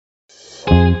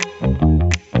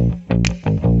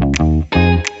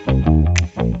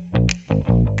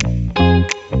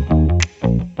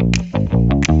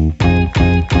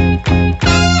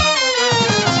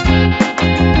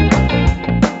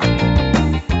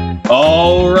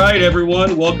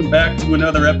Everyone, welcome back to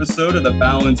another episode of the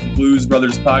Balanced Blues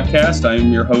Brothers podcast. I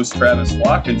am your host, Travis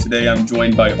Flock, and today I'm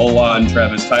joined by Ola and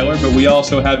Travis Tyler, but we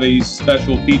also have a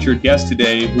special featured guest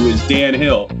today who is Dan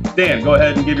Hill. Dan, go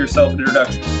ahead and give yourself an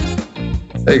introduction.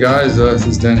 Hey guys, this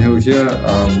is Dan Hill here.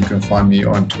 You can find me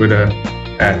on Twitter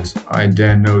at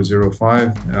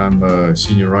idanno05, and I'm a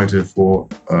senior writer for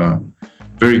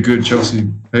very good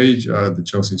Chelsea page, the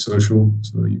Chelsea Social.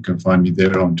 So you can find me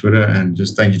there on Twitter. And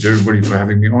just thank you to everybody for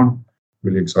having me on.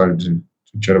 Really excited to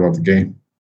chat about the game.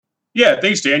 Yeah,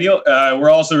 thanks, Daniel. We're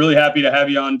also really happy to have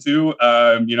you on too.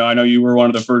 I know you were one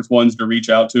of the first ones to reach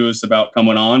out to us about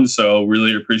coming on. So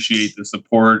really appreciate the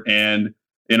support and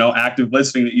active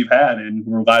listening that you've had, and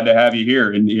we're glad to have you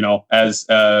here. And as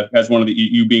one of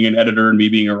you being an editor and me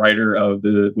being a writer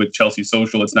with Chelsea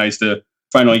Social, it's nice to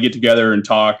finally get together and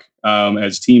talk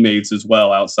as teammates as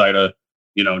well, outside of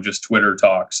just Twitter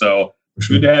talk. So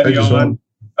good to have you on.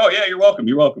 Oh yeah, you're welcome.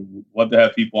 You're welcome. Love to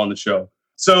have people on the show.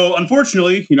 So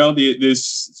unfortunately,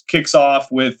 this kicks off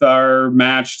with our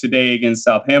match today against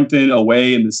Southampton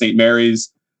away in the St.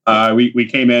 Mary's. We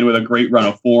came in with a great run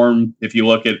of form. If you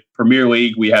look at Premier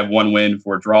League, we have 1 win,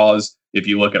 4 draws. If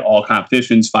you look at all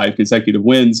competitions, 5 consecutive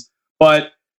wins.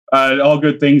 But all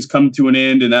good things come to an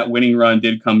end, and that winning run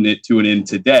did come to an end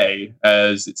today,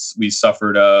 as we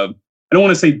suffered I don't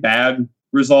want to say bad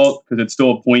result, because it's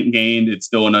still a point gained. It's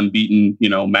still an unbeaten,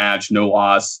 match, no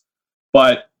loss.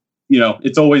 But,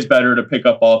 it's always better to pick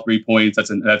up all 3 points.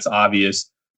 That's obvious.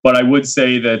 But I would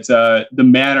say that the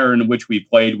manner in which we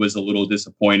played was a little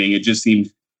disappointing. It just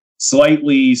seemed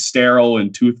slightly sterile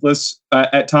and toothless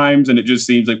at times, and it just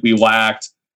seems like we lacked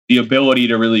the ability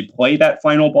to really play that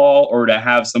final ball, or to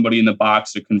have somebody in the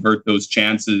box to convert those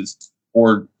chances.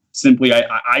 Or simply,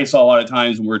 I saw a lot of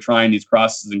times when we're trying these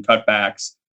crosses and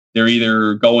cutbacks, they're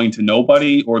either going to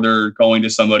nobody or they're going to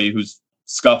somebody who's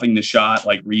scuffing the shot,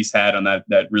 like Reece had on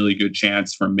that really good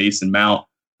chance from Mason Mount.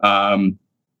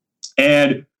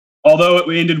 And although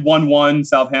it ended 1-1,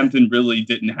 Southampton really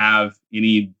didn't have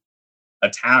any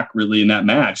attack really in that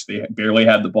match. They barely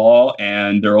had the ball,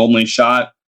 and their only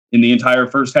shot in the entire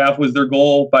first half was their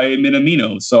goal by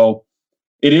Minamino. So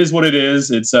it is what it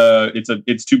is. It's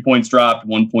 2 points dropped,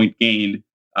 1 point gained.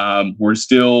 We're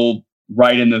still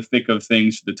right in the thick of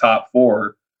things for the top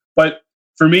 4. But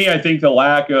for me, I think the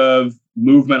lack of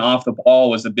movement off the ball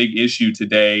was a big issue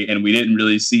today, and we didn't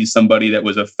really see somebody that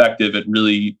was effective at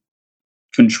really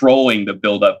controlling the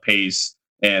build-up pace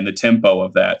and the tempo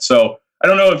of that. So I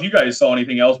don't know if you guys saw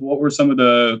anything else. What were some of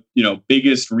the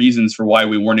biggest reasons for why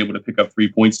we weren't able to pick up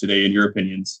 3 points today, in your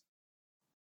opinions?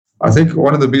 I think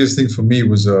one of the biggest things for me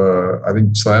was I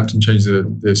think Southampton changed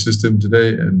their system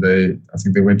today, and I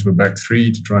think they went to a back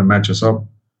 3 to try and match us up.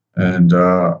 And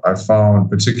I found,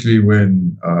 particularly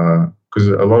when because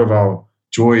a lot of our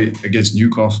joy against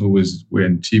Newcastle was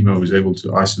when Timo was able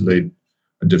to isolate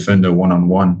a defender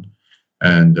one-on-one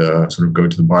and sort of go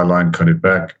to the byline, cut it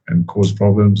back, and cause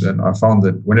problems. And I found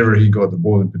that whenever he got the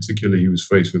ball in particular, he was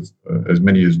faced with as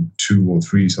many as 2 or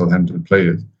 3 Southampton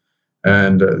players.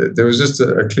 And there was just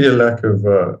a clear lack of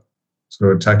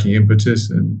sort of attacking impetus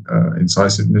and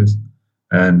incisiveness.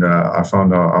 And I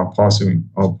found our passing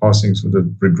sort of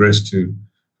regressed to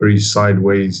very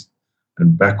sideways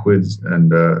and backwards,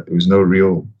 and there was no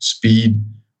real speed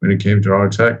when it came to our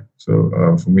attack. So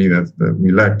for me, that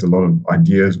we lacked a lot of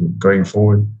ideas going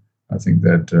forward. I think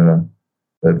that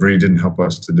really didn't help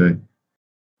us today.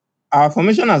 Our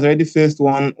formation has already faced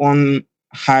one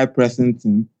high pressing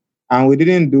team, and we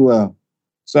didn't do well.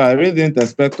 So I really didn't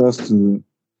expect us to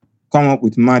come up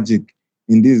with magic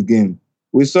in this game.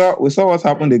 We saw what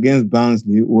happened against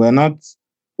Barnsley. We're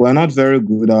not very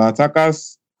good. Our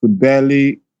attackers could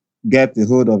barely get a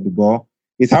hold of the ball.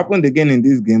 It happened again in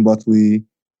this game, but we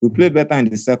played better in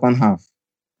the second half.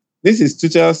 This is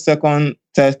Tuchel's second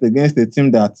test against a team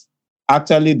that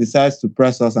actually decides to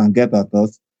press us and get at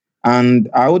us. And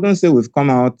I wouldn't say we've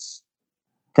come out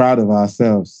proud of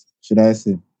ourselves, should I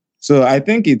say. So I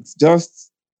think it's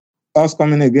just us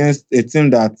coming against a team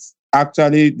that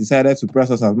actually decided to press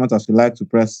us as much as we like to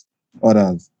press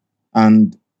others.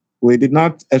 And we did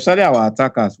not, especially our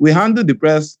attackers. We handled the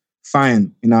press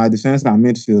fine in our defense and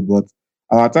midfield, but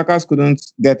our attackers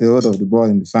couldn't get a hold of the ball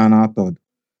in the final third.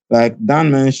 Like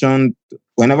Dan mentioned,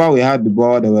 whenever we had the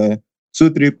ball, there were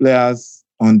 2-3 players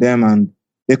on them, and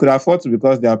they could afford to,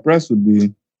 because their press would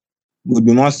be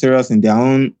more serious in their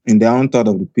own third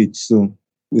of the pitch. So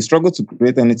we struggled to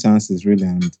create any chances, really.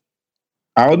 And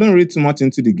I wouldn't read too much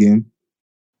into the game.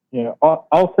 Yeah,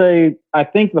 I'll say I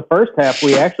think the first half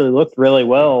we actually looked really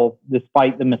well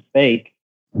despite the mistake.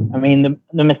 I mean,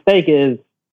 the mistake is,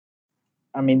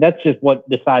 I mean, that's just what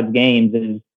decides games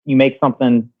is you make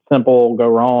something simple go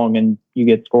wrong and you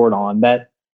get scored on. That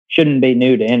shouldn't be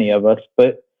new to any of us.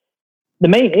 But the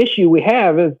main issue we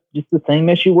have is just the same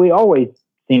issue we always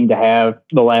seem to have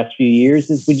the last few years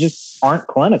is we just aren't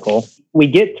clinical. We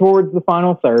get towards the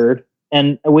final third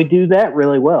and we do that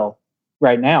really well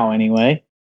right now anyway.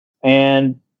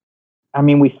 And I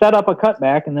mean, we set up a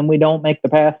cutback and then we don't make the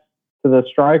pass to the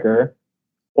striker,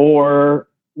 or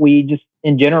we just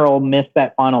in general miss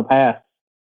that final pass.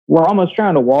 We're almost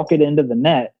trying to walk it into the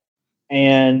net,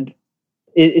 and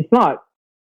it's not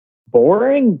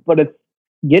boring, but it's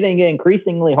getting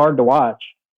increasingly hard to watch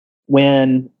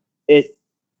when it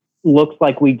looks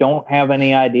like we don't have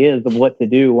any ideas of what to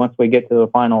do once we get to the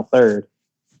final third.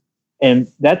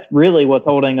 And that's really what's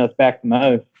holding us back the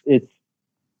most. It's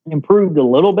improved a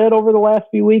little bit over the last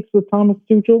few weeks with Thomas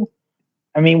Tuchel.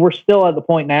 I mean, we're still at the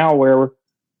point now where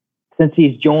since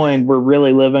he's joined, we're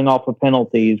really living off of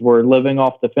penalties. We're living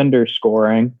off defenders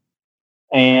scoring,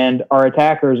 and our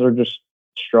attackers are just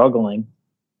struggling.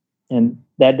 And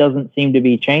that doesn't seem to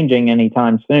be changing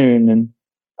anytime soon. And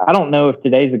I don't know if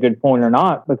today's a good point or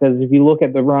not, because if you look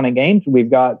at the run of games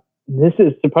we've got, this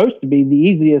is supposed to be the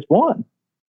easiest one.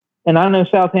 And I know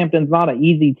Southampton's not an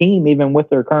easy team, even with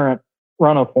their current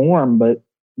run of form, but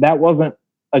that wasn't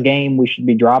a game we should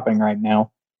be dropping right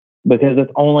now because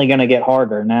it's only going to get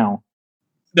harder now.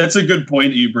 That's a good point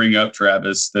that you bring up,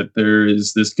 Travis, that there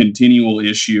is this continual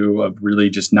issue of really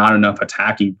just not enough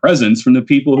attacking presence from the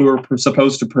people who are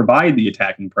supposed to provide the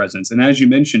attacking presence. And as you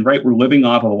mentioned, right, we're living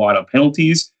off of a lot of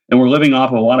penalties and we're living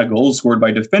off of a lot of goals scored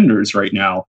by defenders right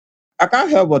now. I can't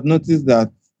help but notice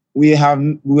that we have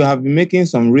been making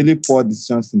some really poor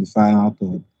decisions in the final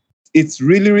third. It's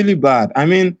really, really bad. I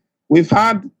mean, we've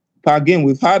had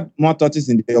more touches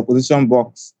in the opposition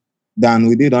box than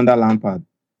we did under Lampard.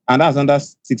 And that's under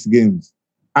 6 games.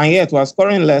 And yet we're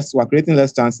scoring less, we're creating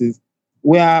less chances.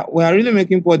 We are really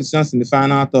making poor decisions in the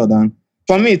final third. And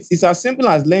for me, it's as simple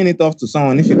as laying it off to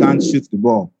someone if you can't shoot the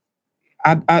ball.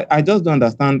 I just don't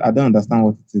understand. I don't understand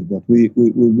what it is, but we've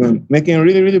been making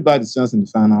really, really bad decisions in the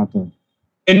final third.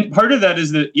 And part of that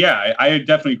is that, yeah, I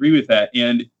definitely agree with that.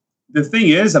 And the thing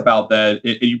is about that,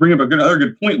 you bring up another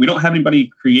good point. We don't have anybody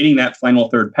creating that final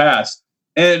third pass.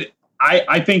 And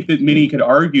I think that many could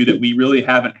argue that we really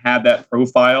haven't had that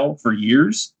profile for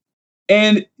years.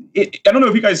 And I don't know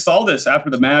if you guys saw this after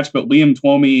the match, but Liam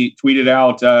Twomey tweeted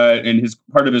out, and his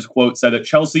part of his quote said that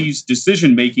Chelsea's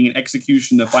decision-making and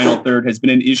execution in the final third has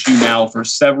been an issue now for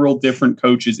several different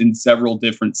coaches in several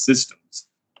different systems.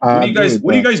 What do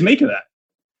you guys make of that?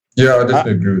 Yeah, I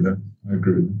definitely agree with that. I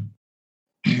agree with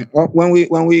that. Well, when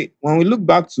we look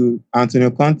back to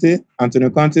Antonio Conte's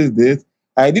days,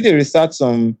 I did a research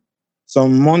some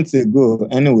months ago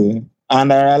anyway,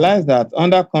 and I realized that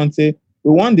under Conte,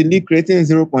 we won the league creating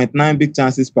 0.9 big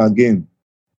chances per game.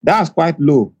 That's quite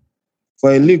low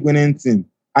for a league-winning team,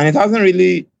 and it hasn't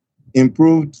really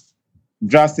improved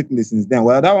drastically since then.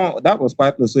 Well, that was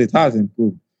quite low, so it has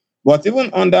improved. But even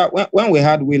under when we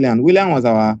had Willian was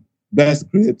our best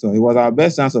creator. He was our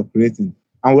best chance of creating.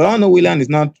 And we all know Willian is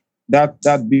not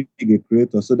that big a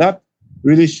creator. So that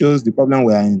really shows the problem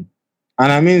we are in.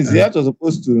 And I mean, Ziyech was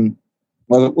supposed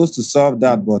to solve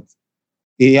that, but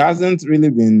he hasn't really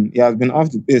been. He has been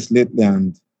off the pace lately,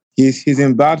 and he's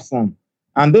in bad form.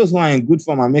 And those who are in good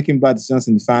form are making bad decisions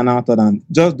in the final third and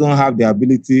just don't have the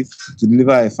ability to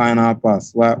deliver a final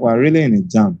pass. We're really in a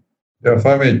jam. Yeah, if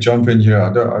I may jump in here,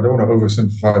 I don't want to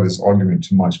oversimplify this argument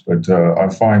too much, but I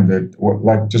find that,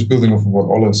 like just building off of what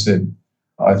Ola said,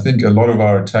 I think a lot of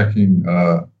our attacking,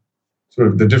 sort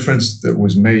of the difference that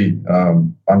was made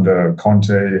under Conte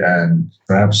and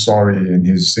perhaps Sarri in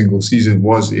his single season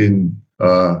was in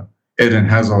Eden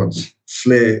Hazard's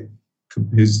flair,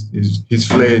 his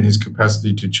flair and his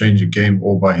capacity to change a game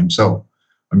all by himself.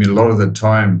 I mean, a lot of the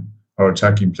time, our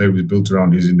attacking play was built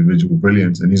around his individual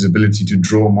brilliance and his ability to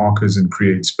draw markers and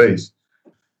create space.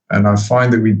 And I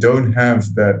find that we don't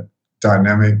have that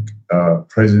dynamic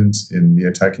presence in the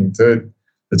attacking third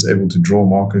that's able to draw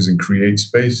markers and create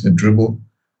space and dribble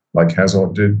like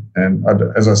Hazard did. And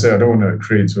as I say, I don't want to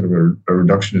create sort of a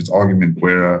reductionist argument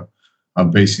where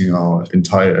I'm basing our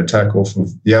entire attack off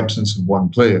of the absence of one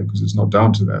player, because it's not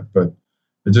down to that. But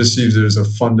it just seems there's a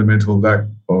fundamental lack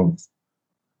of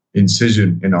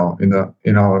incision in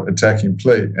our attacking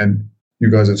play. And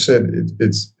you guys have said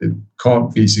it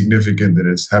can't be significant that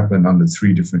it's happened under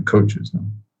 3 different coaches now.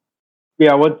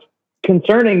 Yeah, what's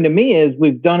concerning to me is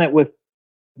we've done it with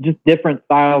just different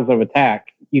styles of attack.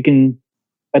 You can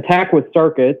attack with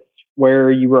circuits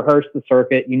where you rehearse the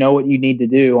circuit, you know what you need to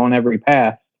do on every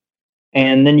pass,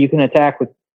 and then you can attack with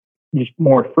just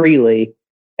more freely.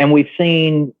 And we've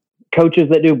seen coaches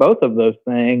that do both of those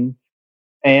things.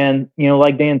 And,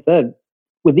 like Dan said,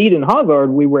 with Eden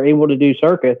Hazard, we were able to do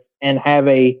circuits and have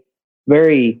a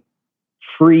very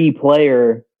free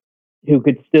player who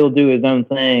could still do his own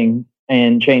thing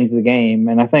and change the game.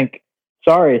 And I think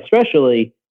Sarri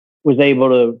especially was able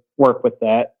to work with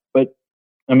that. But,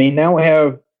 now we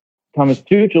have Thomas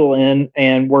Tuchel in,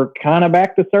 and we're kind of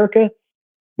back to circuits,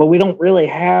 but we don't really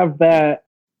have that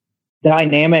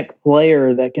dynamic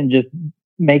player that can just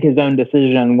make his own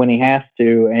decision when he has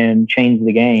to and change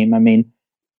the game.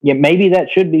 Maybe that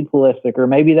should be Pulisic, or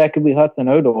maybe that could be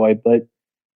Hudson-Odoi, but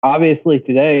obviously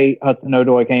today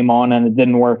Hudson-Odoi came on and it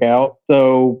didn't work out.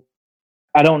 So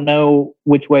I don't know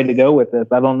which way to go with this.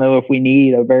 I don't know if we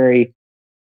need a very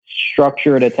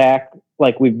structured attack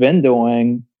like we've been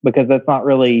doing, because that's not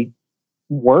really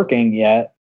working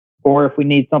yet, or if we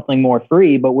need something more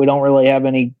free, but we don't really have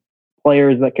any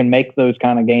players that can make those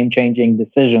kind of game-changing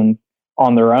decisions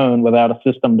on their own without a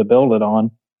system to build it on.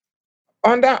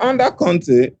 Under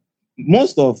Conte,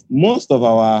 most of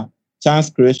our chance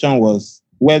creation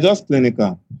were just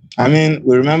clinical. We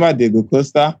remember Diego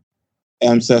Costa,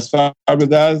 Cesc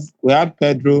Fabregas, we had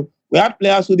Pedro. We had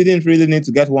players who didn't really need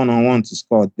to get one-on-one to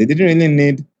score. They didn't really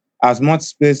need as much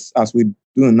space as we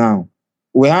do now.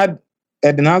 We had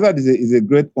Eden Hazard is a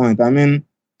great point.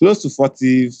 Close to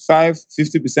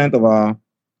 45-50% of our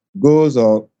goals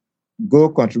or goal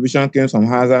contribution came from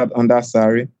Hazard under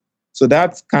Sarri. So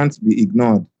that can't be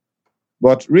ignored.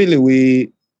 But really,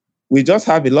 we just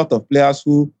have a lot of players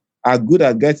who are good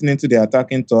at getting into the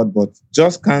attacking third, but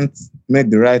just can't make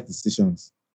the right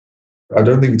decisions. I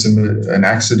don't think it's an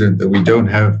accident that we don't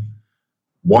have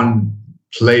one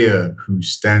player who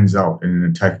stands out in an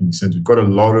attacking sense. We've got a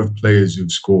lot of players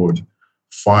who've scored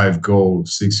 5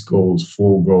 goals, 6 goals,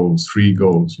 4 goals, 3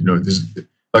 goals.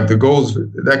 Like the goals,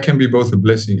 that can be both a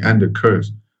blessing and a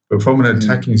curse. But from an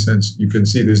attacking sense, you can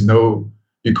see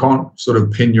you can't sort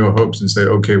of pin your hopes and say,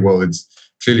 okay, well, it's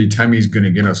clearly Tammy's going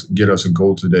to get us a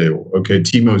goal today, or okay,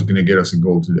 Timo's going to get us a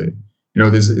goal today.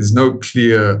 There's no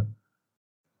clear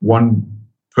one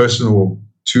person or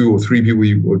 2 or 3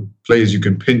 people or players you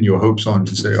can pin your hopes on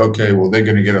to say, okay, well, they're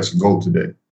going to get us a goal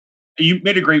today. You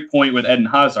made a great point with Eden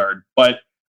Hazard, but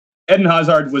Eden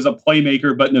Hazard was a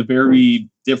playmaker, but in a very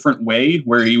different way,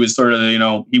 where he was sort of,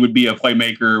 he would be a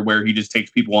playmaker where he just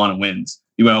takes people on and wins.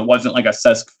 It wasn't like a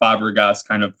Cesc Fabregas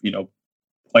kind of,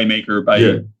 playmaker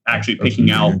by actually picking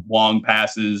out long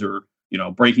passes or,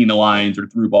 breaking the lines or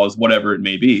through balls, whatever it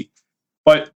may be.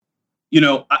 But,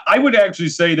 I would actually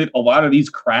say that a lot of these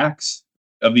cracks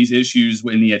of these issues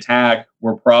in the attack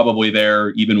were probably there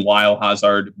even while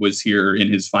Hazard was here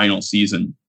in his final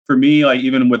season. For me, like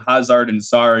even with Hazard and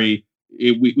Sarri,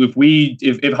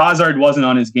 if Hazard wasn't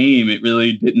on his game, it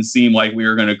really didn't seem like we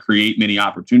were going to create many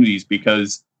opportunities,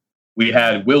 because we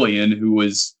had Willian, who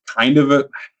was kind of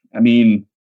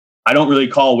I don't really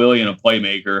call Willian a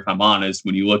playmaker, if I'm honest,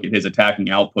 when you look at his attacking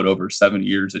output over 7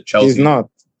 years at Chelsea. He's not.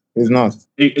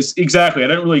 Exactly. I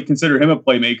don't really consider him a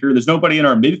playmaker. There's nobody in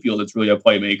our midfield that's really a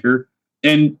playmaker.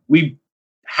 And we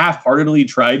half-heartedly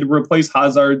tried to replace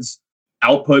Hazard's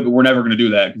output, but we're never going to do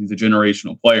that because he's a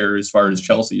generational player as far as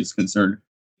Chelsea is concerned.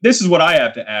 This is what I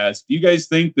have to ask. Do you guys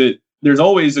think that there's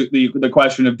always the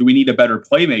question of, do we need a better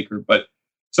playmaker? But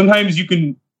sometimes you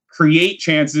can create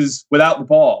chances without the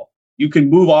ball. You can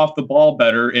move off the ball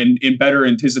better and better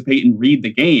anticipate and read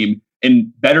the game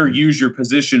and better use your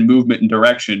position, movement, and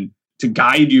direction to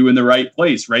guide you in the right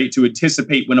place, right? To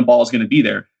anticipate when a ball is going to be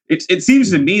there. It seems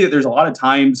to me that there's a lot of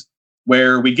times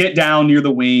where we get down near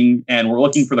the wing and we're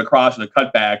looking for the cross or the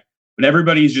cutback, but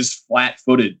everybody's just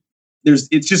flat-footed.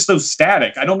 It's just so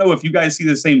static. I don't know if you guys see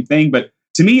the same thing, but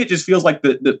to me, it just feels like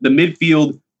the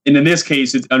midfield, and in this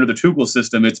case, it's under the Tuchel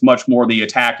system, it's much more the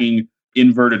attacking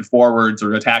inverted forwards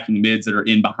or attacking mids that are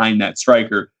in behind that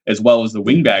striker, as well as the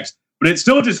wingbacks. But it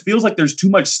still just feels like there's too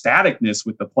much staticness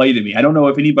with the play to me. I don't know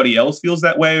if anybody else feels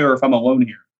that way or if I'm alone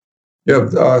here. Yeah,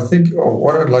 I think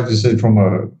what I'd like to say from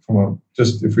a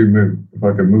just if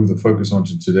I can move the focus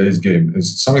onto today's game,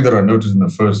 is something that I noticed in the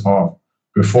first half.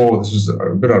 Before, this was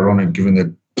a bit ironic given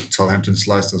that Southampton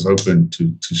sliced us open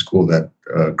to score that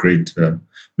great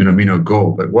Minamino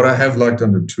goal. But what I have liked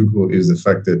under Tuchel is the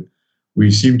fact that we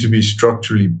seem to be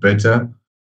structurally better,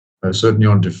 certainly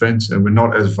on defense, and we're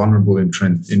not as vulnerable in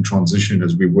transition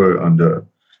as we were under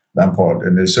Lampard.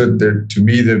 And to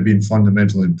me, there have been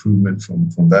fundamental improvement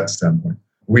from that standpoint.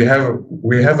 we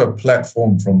have a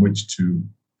platform from which to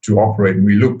operate, and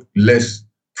we look less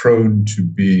prone to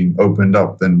being opened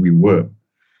up than we were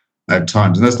at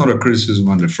times. And that's not a criticism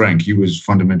under Frank. He was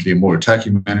fundamentally a more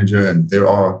attacking manager, and there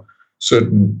are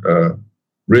certain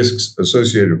risks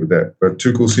associated with that. But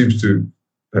Tuchel seems to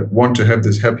want to have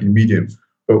this happy medium.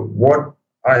 But what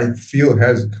I feel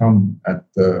has come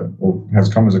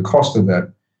as a cost of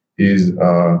that is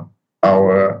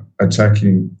our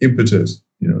attacking impetus,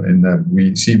 in that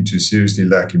we seem to seriously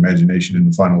lack imagination in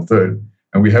the final third.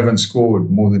 And we haven't scored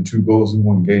more than 2 goals in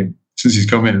one game since he's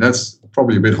come in. And that's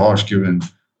probably a bit harsh given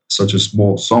such a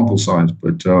small sample size.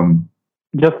 But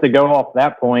just to go off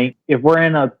that point, if we're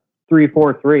in a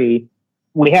 3-4-3,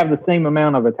 we have the same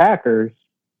amount of attackers,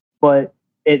 but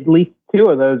at least 2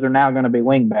 of those are now going to be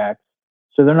wing backs.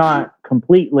 So they're not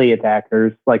completely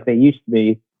attackers like they used to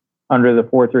be under the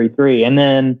 4-3-3. And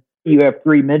then you have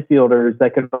 3 midfielders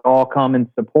that could all come and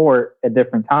support at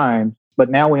different times. But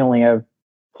now we only have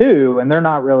 2, and they're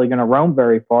not really going to roam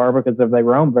very far, because if they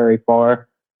roam very far,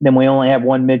 then we only have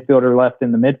 1 midfielder left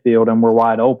in the midfield and we're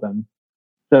wide open.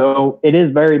 So it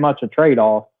is very much a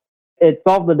trade-off. It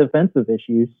solved the defensive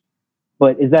issues,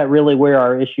 but is that really where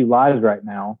our issue lies right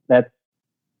now? That's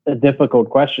a difficult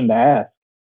question to ask.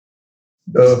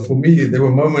 For me, there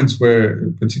were moments where,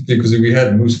 particularly because we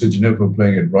had Moussa Djenepo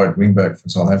playing at right wing back for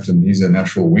Southampton. He's a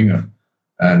natural winger,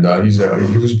 and I thought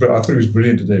he was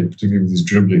brilliant today, particularly with his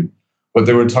dribbling. But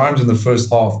there were times in the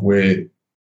first half where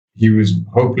he was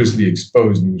hopelessly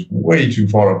exposed and he was way too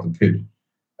far up the pitch.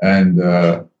 And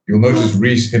you'll notice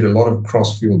Reece hit a lot of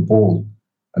cross-field balls.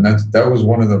 And that was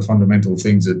one of the fundamental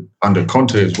things that under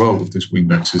Conte as well with this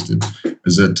wing-back system,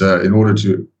 is that in order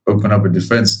to open up a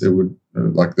defense, they would,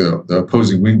 the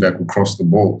opposing wing-back would cross the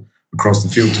ball across the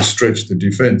field to stretch the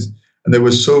defense. And there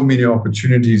were so many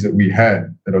opportunities that we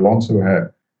had, that Alonso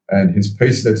had, and his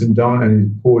pace let him down, and his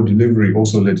poor delivery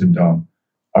also let him down.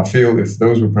 I feel if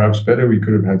those were perhaps better, we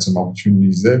could have had some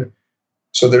opportunities there.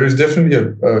 So there is definitely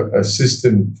a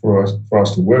system for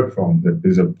us to work from that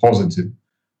is a positive.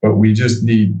 But we just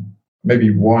need maybe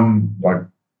one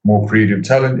more creative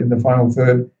talent in the final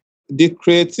third. The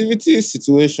creativity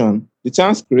situation, the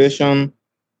chance creation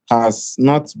has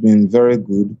not been very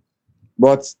good,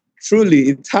 but truly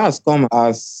it has come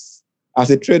as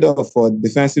a trade-off for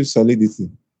defensive solidity,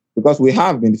 because we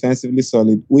have been defensively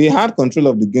solid. We had control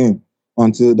of the game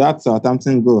until that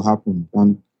Southampton goal happened,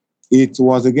 and it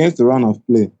was against the run of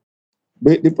play.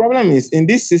 The problem is, in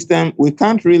this system, we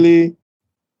can't really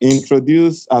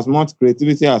introduce as much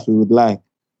creativity as we would like.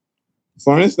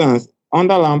 For instance,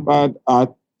 under Lampard,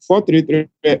 our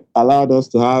 4-3-3 allowed us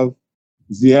to have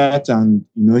Ziyech and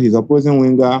his opposing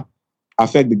winger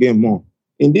affect the game more.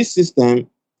 In this system,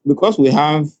 because we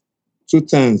have 2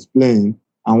 10s playing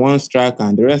and 1 striker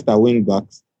and the rest are wing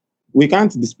backs, we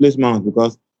can't displace Mount,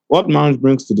 because what Mount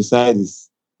brings to the side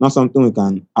is not something we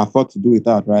can afford to do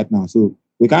without right now. So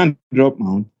we can't drop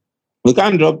Mount. We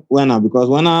can't drop Werner, because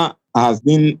Werner has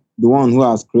been the one who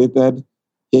has created.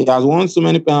 He has won so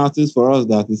many penalties for us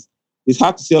that it's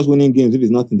hard to see us winning games if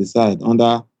he's not in the side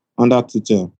under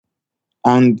Tuchel.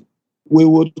 And we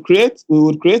would create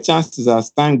chances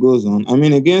as time goes on. I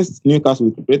mean, against Newcastle,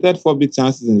 we created 4 big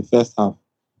chances in the first half,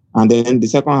 and then the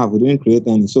second half we didn't create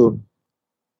any. So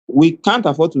we can't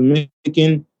afford to be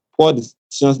making poor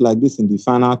decisions like this in the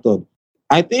final third.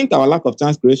 I think our lack of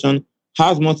chance creation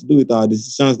has more to do with our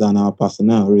decisions than our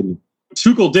personnel, really.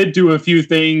 Tuchel did do a few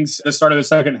things at the start of the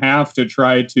second half to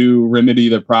try to remedy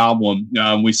the problem.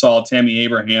 We saw Tammy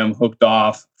Abraham hooked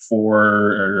off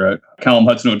for Callum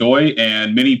Hudson-Odoi,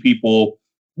 and many people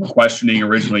were questioning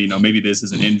originally, maybe this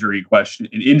is an injury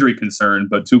concern,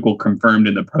 but Tuchel confirmed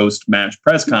in the post-match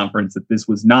press conference that this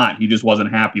was not. He just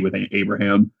wasn't happy with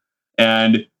Abraham.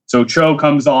 And so Cho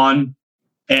comes on,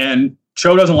 and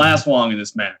Cho doesn't last long in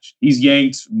this match. He's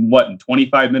yanked, in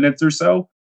 25 minutes or so?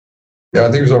 Yeah,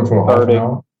 I think it was on for half an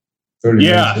hour. 30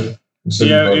 yeah. minutes.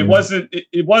 Yeah,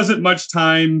 it wasn't much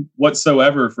time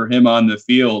whatsoever for him on the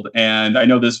field, and I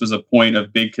know this was a point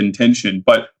of big contention.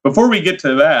 But before we get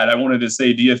to that, I wanted to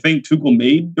say, do you think Tuchel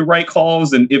made the right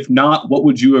calls? And if not, what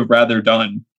would you have rather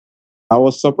done? I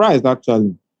was surprised,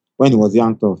 actually, when he was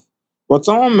yanked off. But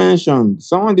someone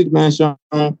did mention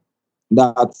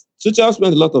that Tuchel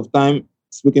spent a lot of time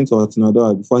speaking to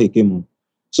Hudson-Odoi before he came on.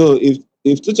 So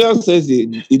if Tuchel says he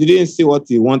didn't see what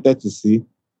he wanted to see,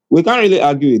 we can't really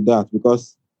argue with that,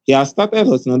 because he has started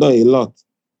Hudson-Odoi a lot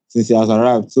since he has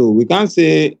arrived. So we can't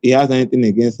say he has anything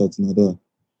against Hudson-Odoi.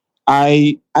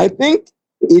 I think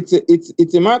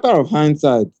it's a matter of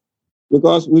hindsight,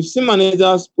 because we've seen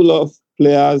managers pull off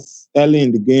players early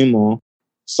in the game or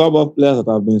sub off players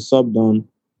that have been subbed on,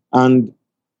 and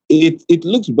it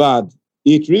looks bad.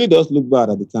 It really does look bad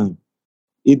at the time.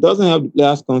 It doesn't help the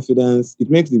players' confidence. It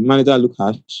makes the manager look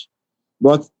harsh.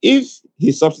 But if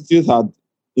his substitutes had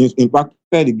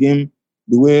impacted the game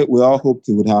the way we all hoped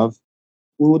he would have,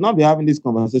 we would not be having this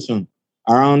conversation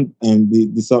around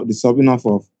the subbing off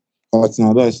of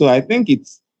Hudson-Odoi. So I think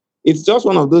it's just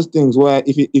one of those things where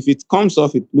if it comes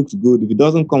off, it looks good. If it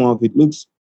doesn't come off, it looks,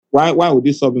 why would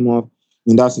you sub him off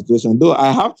in that situation? Though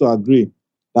I have to agree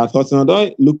that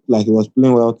Hudson-Odoi looked like he was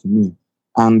playing well to me,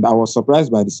 and I was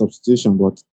surprised by the substitution.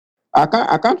 But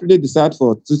I can't really decide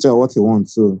for Tuchel what he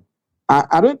wants. So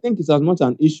I don't think it's as much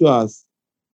an issue as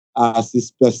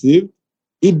it's perceived.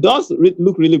 It does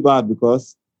look really bad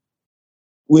because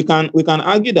we can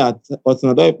argue that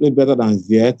Hudson-Odoi played better than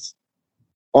Ziyech,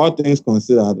 all things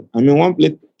considered. I mean, one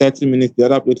played 30 minutes, the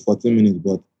other played 14 minutes,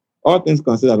 but all things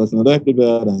considered, Hudson-Odoi played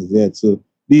better than Ziyech. So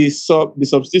the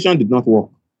substitution did not work.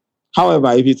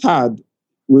 However, if it had,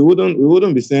 we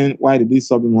wouldn't be saying why did he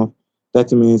sub him off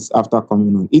 30 minutes after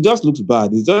coming on. It just looks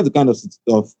bad. It's just the kind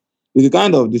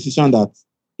of decision that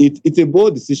it's a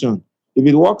bold decision. If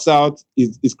it works out,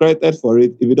 it's credited for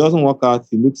it. If it doesn't work out,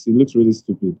 it looks really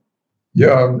stupid.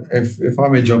 Yeah, if I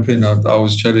may jump in, I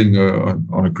was chatting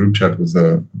on a group chat with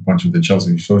a bunch of the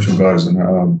Chelsea social guys,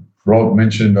 and Rob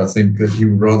mentioned, I think, that he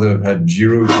would rather have had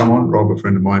Giroud come on, Rob, a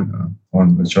friend of mine,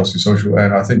 on the Chelsea social,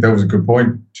 and I think that was a good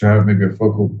point, to have maybe a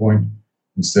focal point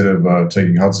instead of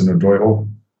taking Hudson-Odoi off.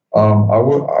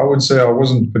 I would say I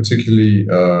wasn't particularly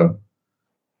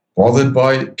bothered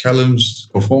by Callum's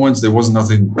performance. There was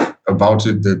nothing about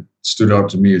it that stood out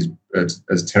to me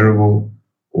as terrible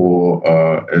or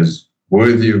as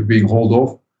worthy of being hauled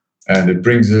off. And it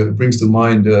brings to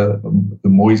mind the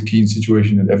Moise Kean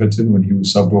situation at Everton when he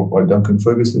was subbed off by Duncan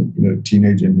Ferguson,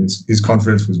 teenager, and his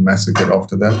confidence was massacred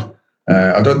after that.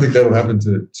 I don't think that'll happen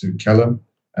to Callum.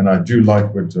 And I do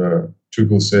like what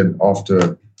Tuchel said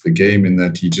after the game, in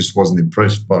that he just wasn't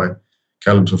impressed by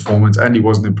Callum's performance, and he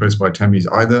wasn't impressed by Tammy's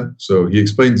either. So he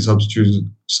explained the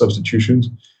substitutions,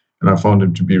 and I found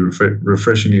him to be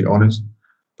refreshingly honest.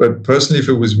 But personally, if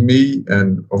it was me,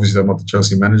 and obviously I'm not the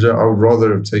Chelsea manager, I would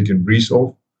rather have taken Reece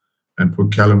off and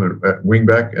put Callum at wing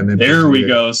back. And then there we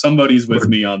go. Somebody's with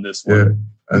me on this one.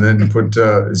 Yeah, and then put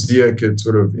Ziyech at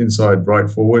sort of inside right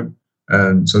forward.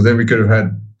 And so then we could have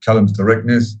had Callum's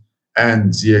directness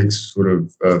and Ziyech sort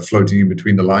of floating in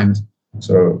between the lines.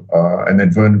 So and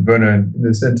then Werner in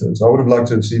the centre. So I would have liked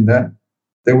to have seen that.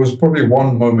 There was probably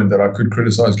one moment that I could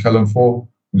criticise Callum for,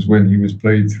 was when he was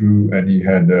played through and he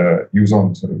was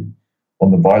on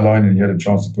the byline, and he had a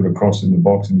chance to put a cross in the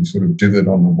box, and he sort of dithered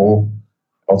on the ball.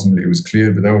 Ultimately, it was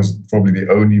clear, but that was probably the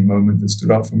only moment that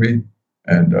stood out for me.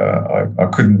 And I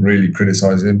couldn't really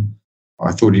criticise him.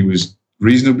 I thought he was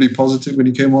reasonably positive when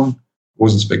he came on.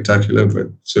 Wasn't spectacular, but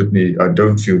certainly I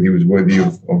don't feel he was worthy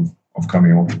of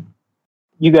coming on.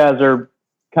 You guys are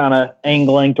kind of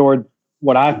angling towards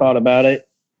what I thought about it.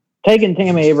 Taking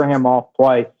Tammy Abraham off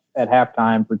twice at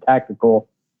halftime for tactical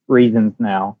reasons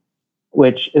now,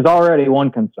 which is already one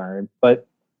concern. But,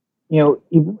 he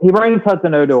brings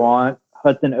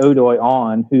Hudson-Odoi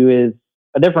on, who is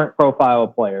a different profile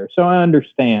player. So I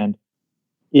understand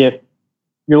if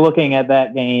you're looking at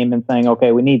that game and saying,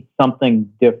 okay, we need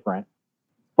something different.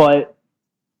 But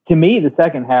to me, the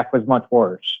second half was much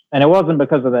worse. And it wasn't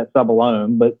because of that sub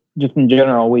alone, but just in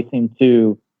general, we seemed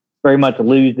to very much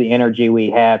lose the energy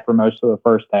we had for most of the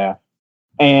first half.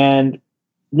 And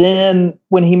then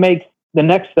when he makes the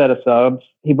next set of subs,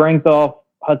 he brings off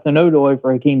Hudson-Odoi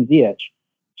for Hakim Ziyech.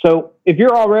 So if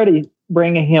you're already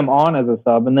bringing him on as a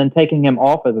sub and then taking him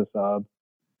off as a sub,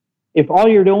 if all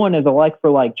you're doing is a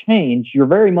like-for-like change, you're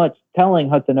very much telling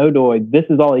Hudson-Odoi, this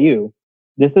is all you.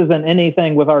 This isn't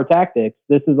anything with our tactics.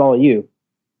 This is all you.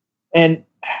 And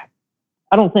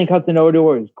I don't think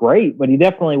Hudson-Odoi is great, but he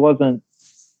definitely wasn't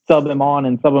sub him on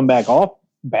and sub him back off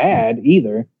bad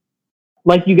either.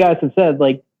 Like you guys have said,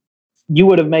 you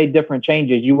would have made different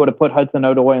changes. You would have put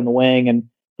Hudson-Odoi in the wing and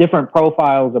different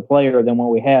profiles of player than what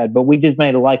we had, but we just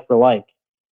made a like for like.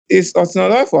 Is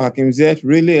Hudson-Odoi for Hakim Ziyech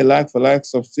really a like for like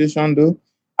substitution though?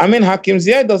 I mean, Hakim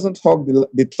Ziyech doesn't hog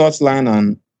the touchline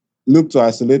and look to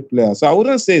isolate players. So I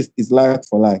wouldn't say it's like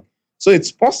for like. So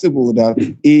it's possible that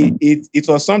it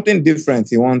was something different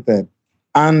he wanted.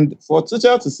 And for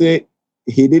Tuchel to say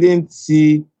he didn't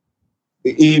see,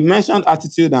 he mentioned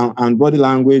attitude and body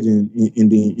language in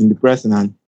the pressing,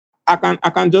 and I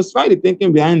can justify the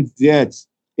thinking behind Ziyech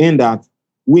in that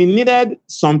we needed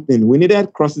something. We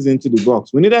needed crosses into the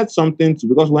box. We needed something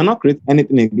because we're not creating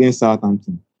anything against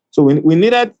Southampton. So we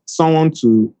needed someone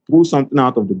to pull something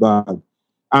out of the bag.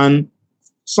 And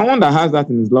someone that has that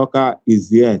in his locker is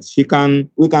Ziyech.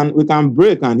 We can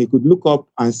break, and he could look up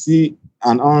and see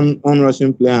an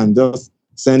on-rushing player and just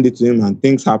send it to him, and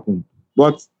things happen.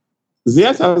 But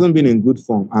Ziyech hasn't been in good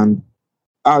form, and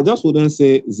I just wouldn't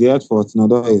say Ziyech for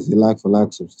Hudson-Odoi is a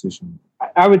like-for-like substitution.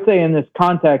 I would say in this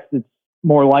context, it's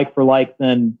more like for like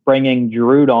than bringing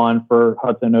Giroud on for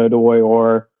Hudson-Odoi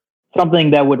or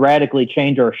something that would radically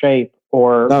change our shape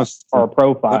or our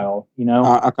profile. You know,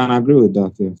 I can agree with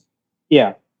that. Yes.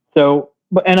 Yeah. So,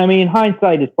 and I mean,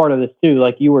 hindsight is part of this too.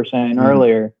 Like you were saying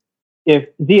earlier, if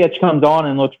Ziyech comes on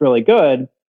and looks really good,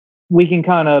 we can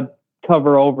kind of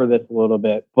cover over this a little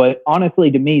bit. But honestly,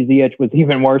 to me, Ziyech was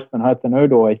even worse than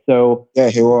Hudson-Odoi. So yeah,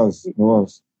 he was.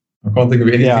 I can't think of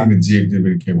anything that Ziyech did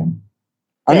when he came on.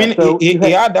 I mean, so he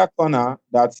had that corner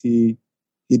that he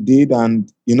did,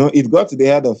 and you know, it got to the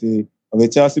head of a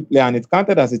Chelsea player, and it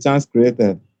counted as a chance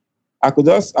created. I could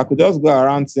just go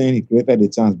around saying he created a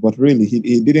chance, but really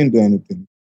he didn't do anything.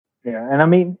 Yeah, and I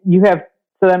mean,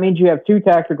 that means you have two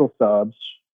tactical subs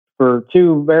for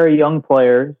two very young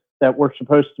players that we're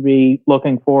supposed to be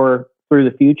looking for through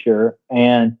the future,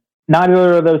 and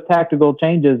neither of those tactical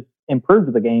changes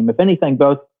improved the game. If anything,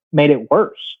 both made it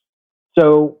worse.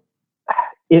 So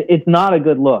it's not a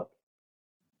good look.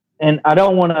 And I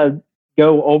don't want to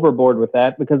go overboard with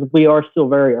that because we are still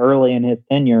very early in his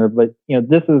tenure. But you know,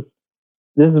 this is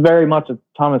very much a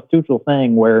Thomas Tuchel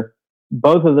thing where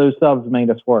both of those subs made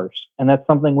us worse, and that's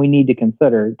something we need to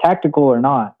consider, tactical or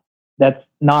not. That's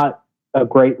not a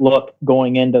great look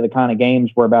going into the kind of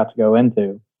games we're about to go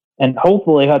into. And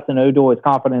hopefully Hudson-Odoi's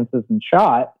confidence isn't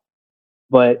shot,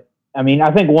 but I mean,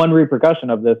 I think one repercussion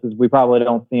of this is we probably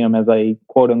don't see him as a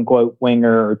quote-unquote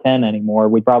winger or 10 anymore.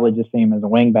 We probably just see him as a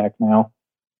wingback now.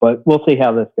 But we'll see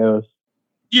how this goes.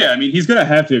 Yeah, I mean, he's going to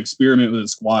have to experiment with the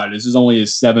squad. This is only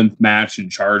his 7th match in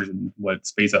charge in,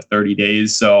 space of 30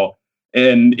 days. So,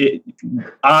 and it,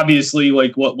 obviously,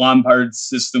 like what Lampard's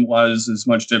system was is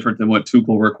much different than what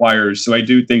Tuchel requires. So I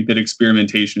do think that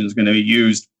experimentation is going to be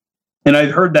used. And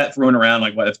I've heard that thrown around,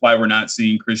 like that's why we're not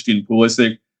seeing Christian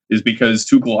Pulisic, is because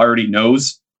Tuchel already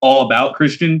knows all about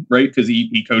Christian, right? Because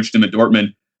he coached him at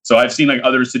Dortmund. So I've seen like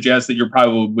others suggest that you're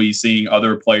probably seeing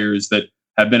other players that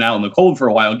have been out in the cold for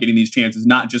a while getting these chances,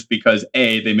 not just because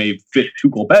A, they may fit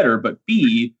Tuchel better, but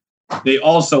B, they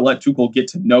also let Tuchel get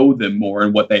to know them more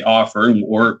and what they offer and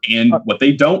what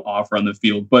they don't offer on the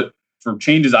field. But for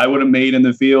changes I would have made in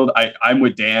the field, I'm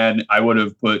with Dan. I would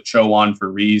have put Cho on for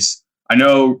Reece. I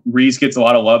know Reece gets a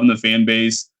lot of love in the fan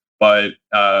base, but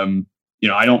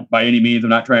I don't by any means, I'm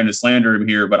not trying to slander him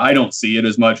here, but I don't see it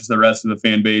as much as the rest of the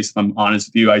fan base. If I'm honest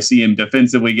with you, I see him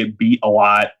defensively get beat a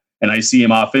lot, and I see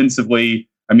him offensively.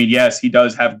 I mean, yes, he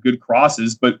does have good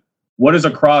crosses, but what does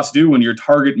a cross do when your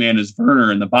target man is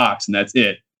Werner in the box, and that's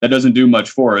it? That doesn't do much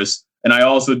for us. And I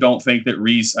also don't think that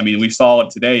Reece, I mean, we saw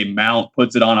it today. Mount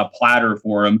puts it on a platter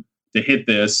for him to hit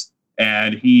this,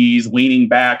 and he's leaning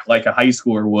back like a high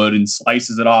schooler would and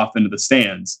slices it off into the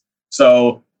stands.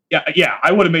 So, yeah,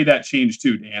 I would have made that change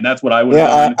too, Dan. That's what I would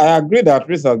have done. I agree that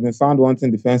Reece has been found wanting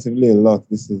defensively a lot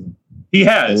this season. He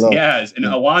has. And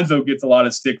Alonso gets a lot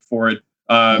of stick for it.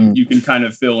 You can kind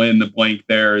of fill in the blank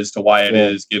there as to why it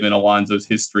is, given Alonso's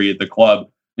history at the club.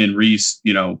 And Reece,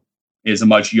 is a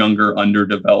much younger,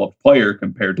 underdeveloped player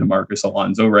compared to Marcos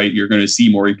Alonso, right? You're going to see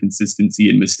more inconsistency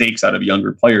and mistakes out of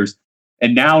younger players.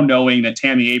 And now knowing that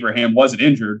Tammy Abraham wasn't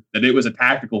injured, that it was a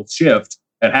tactical shift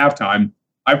at halftime,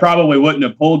 I probably wouldn't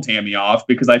have pulled Tammy off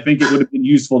because I think it would have been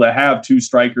useful to have two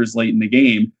strikers late in the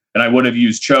game. And I would have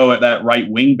used Cho at that right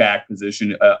wing back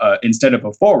position instead of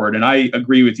a forward. And I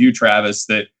agree with you, Travis,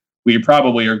 that we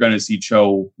probably are going to see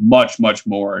Cho much, much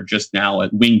more just now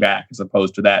at wing back as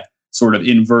opposed to that sort of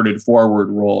inverted forward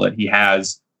role that he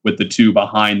has with the two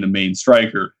behind the main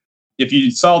striker. If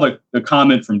you saw the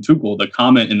comment from Tuchel, the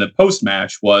comment in the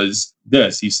post-match was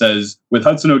this. He says, with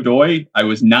Hudson-Odoi, I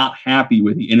was not happy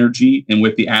with the energy and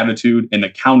with the attitude and the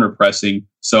counter-pressing,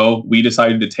 so we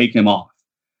decided to take him off.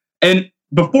 And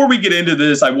before we get into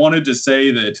this, I wanted to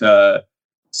say that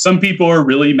some people are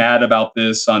really mad about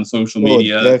this on social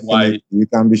media. Why you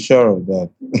can be sure of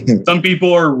that. Some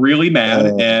people are really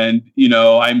mad, and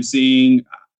I'm seeing.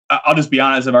 I'll just be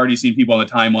honest. I've already seen people on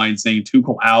the timeline saying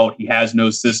Tuchel out. He has no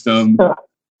system.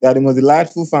 Yeah, the most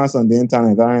delightful fans on the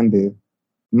internet, aren't they?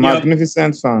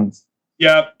 Magnificent fans.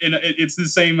 Yeah, and it's the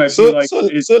same. I feel like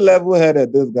so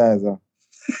level-headed. Those guys are.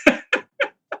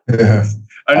 Yeah.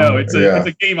 I know it's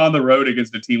a game on the road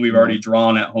against a team we've already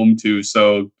drawn at home to.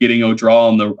 So getting a draw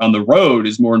on the road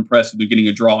is more impressive than getting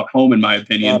a draw at home, in my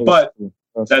opinion. But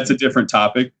that's a different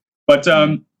topic. But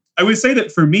I would say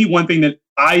that for me, one thing that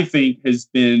I think has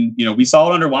been, we saw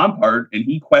it under Lampard, and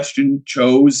he questioned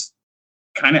Cho's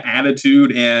kind of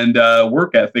attitude and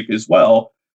work ethic as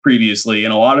well previously.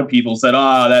 And a lot of people said,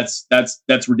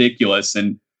 that's ridiculous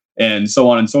and so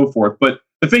on and so forth. But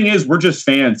the thing is, we're just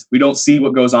fans. We don't see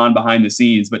what goes on behind the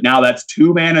scenes. But now that's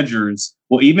 2 managers.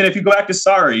 Well, even if you go back to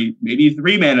Sarri, maybe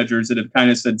 3 managers that have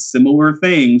kind of said similar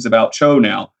things about Cho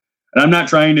now. And I'm not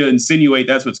trying to insinuate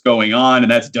that's what's going on,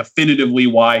 and that's definitively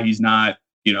why he's not,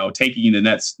 taking the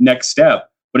next step.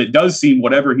 But it does seem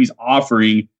whatever he's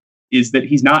offering is that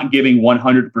he's not giving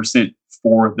 100%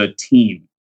 for the team.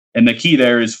 And the key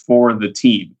there is for the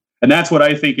team. And that's what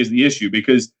I think is the issue,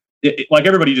 because like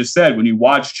everybody just said, when you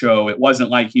watch Cho, it wasn't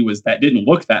like didn't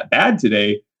look that bad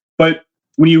today. But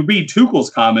when you read Tuchel's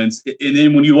comments, and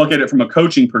then when you look at it from a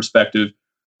coaching perspective,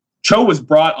 Cho was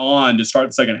brought on to start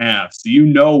the second half. So you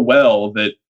know well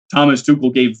that Thomas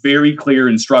Tuchel gave very clear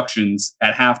instructions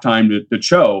at halftime to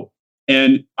Cho.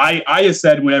 And I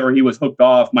said whenever he was hooked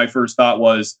off, my first thought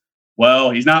was, well,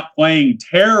 he's not playing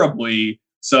terribly.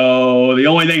 So the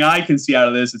only thing I can see out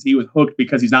of this is he was hooked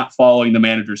because he's not following the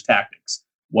manager's tactics.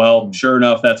 Well, sure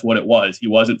enough, that's what it was. He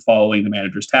wasn't following the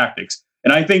manager's tactics.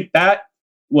 And I think that,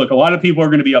 look, a lot of people are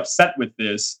going to be upset with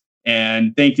this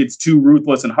and think it's too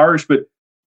ruthless and harsh. But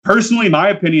personally, my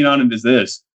opinion on it is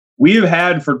this. We have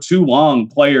had for too long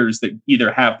players that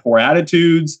either have poor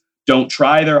attitudes, don't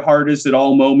try their hardest at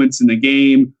all moments in the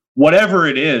game, whatever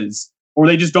it is, or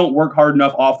they just don't work hard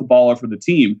enough off the ball or for the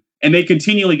team, and they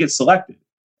continually get selected.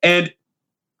 And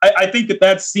I think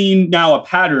that's seen now a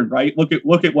pattern, right? Look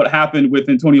at what happened with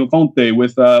Antonio Conte,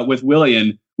 with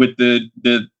Willian, with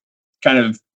the kind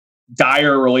of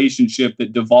dire relationship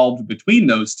that devolved between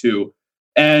those two.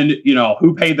 And,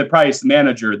 who paid the price? The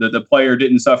manager, that the player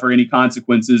didn't suffer any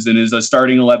consequences and is a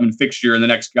starting 11 fixture in the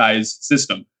next guy's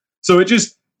system. So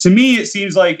to me, it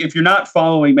seems like if you're not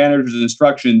following manager's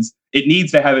instructions, it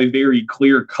needs to have a very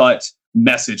clear-cut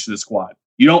message to the squad.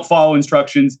 You don't follow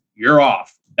instructions, you're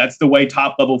off. That's the way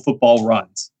top-level football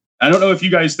runs. I don't know if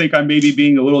you guys think I'm maybe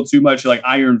being a little too much like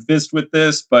iron fist with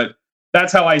this, but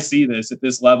that's how I see this at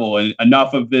this level. And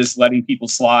enough of this letting people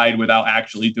slide without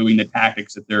actually doing the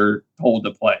tactics that they're told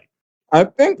to play. I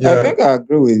think I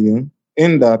agree with you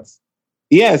in that,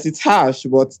 yes, it's harsh,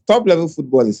 but top-level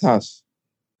football is harsh.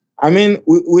 I mean,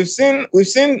 we've seen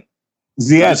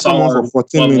Ziyech come on for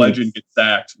 14 minutes. Legend get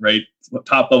sacked, right?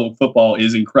 Top-level football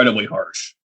is incredibly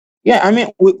harsh. Yeah, I mean,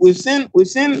 we've seen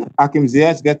Hakim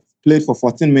Ziyech get played for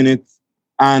 14 minutes,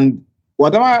 and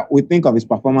whatever we think of his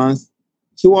performance,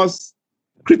 he was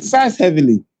criticized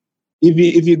heavily.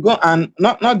 If you go, and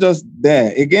not just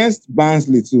there, against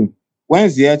Barnsley too, when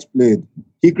Ziyech played,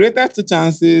 he created 2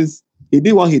 chances, he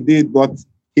did what he did, but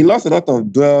he lost a lot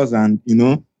of duels, and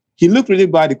he looked really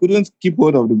bad. He couldn't keep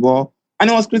hold of the ball,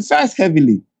 and he was criticized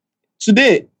heavily.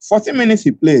 Today, 14 minutes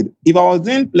he played. If I was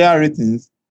doing player ratings,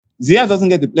 Ziyech doesn't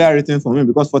get the player rating for me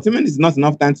because 14 minutes is not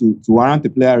enough time to warrant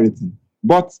the player rating.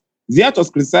 But Ziyech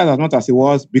was criticized as much as he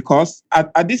was because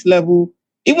at this level,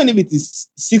 even if it is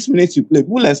 6 minutes you play,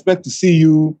 people expect to see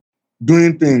you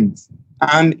doing things.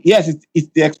 And yes, it's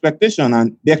the expectation,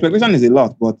 and the expectation is a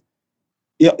lot. But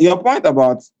your point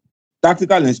about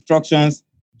tactical instructions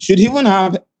should even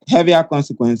have heavier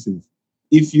consequences.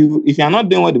 If you are not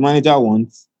doing what the manager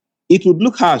wants, it would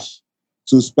look harsh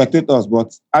to spectators,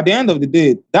 but at the end of the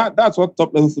day, that's what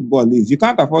top-level football is. You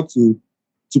can't afford to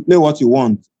play what you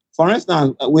want. For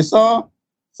instance, we saw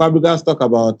Fabregas talk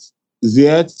about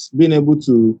Ziyech being able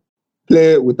to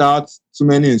play without too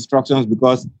many instructions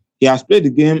because he has played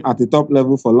the game at the top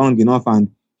level for long enough and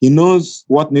he knows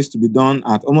what needs to be done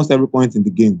at almost every point in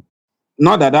the game.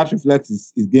 Not that reflects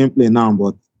his gameplay now,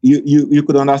 but you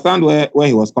could understand where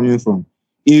he was coming from.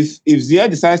 If Ziyech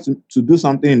decides to do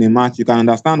something in a match, you can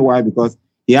understand why, because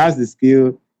he has the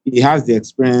skill, he has the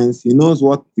experience, he knows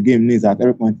what the game needs at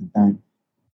every point in time.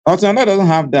 Otamendi doesn't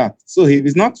have that. So if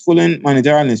he's not following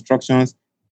managerial instructions,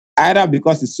 either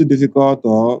because it's too difficult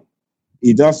or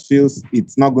he just feels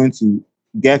it's not going to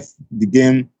get the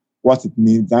game what it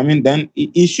needs, I mean, then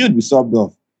he should be subbed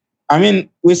off. I mean,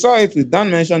 we saw it with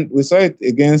Dan mentioned, we saw it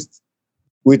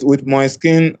with Moise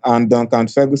Kean and Duncan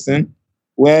Ferguson,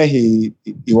 where he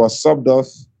was subbed off,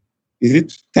 is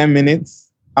it 10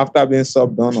 minutes after being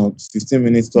subbed on, or 15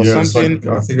 minutes or something?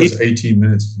 I think it was 18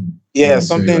 minutes. Yeah,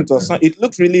 something. It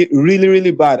looked really, really,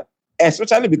 really bad,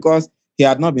 especially because he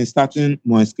had not been starting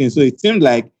Moise Kean. So it seemed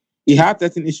like he had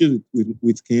certain issues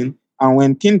with Kean, and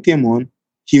when Kean came on,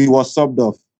 he was subbed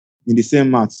off in the same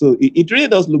match. So it really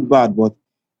does look bad, but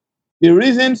the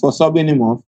reason for subbing him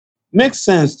off makes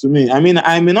sense to me. I mean,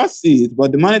 I may not see it,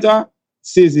 but the manager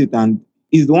sees it and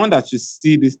is the one that should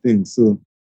see these things. So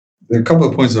there are a couple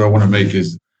of points that I want to make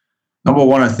is, number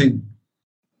one, I think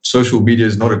social media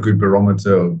is not a good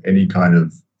barometer of any kind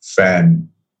of fan,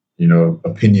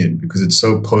 opinion, because it's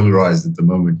so polarized at the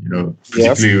moment.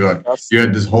 Particularly like you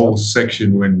had this whole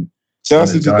section when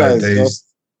Chelsea days.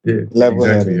 Yeah,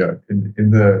 exactly. Yeah. In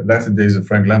the latter days of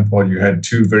Frank Lampard, you had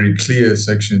two very clear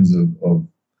sections of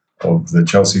the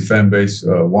Chelsea fan base.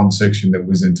 One section that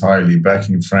was entirely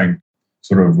backing Frank,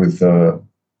 sort of with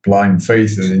blind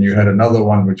faith, and then you had another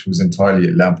one which was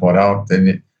entirely Lampard out.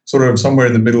 Then sort of somewhere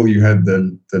in the middle, you had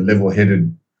the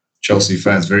level-headed Chelsea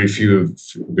fans. Very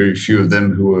few of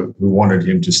them who wanted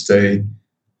him to stay,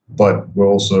 but were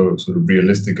also sort of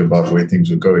realistic about where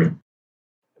things were going.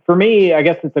 For me, I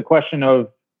guess it's a question of,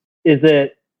 is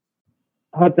it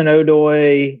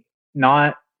Hudson-Odoi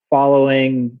not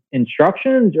following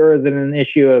instructions, or is it an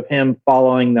issue of him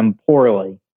following them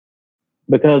poorly?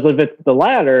 Because if it's the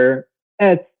latter,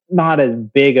 it's not as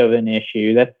big of an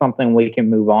issue. That's something we can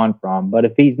move on from. But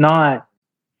if he's not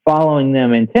following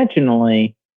them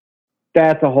intentionally,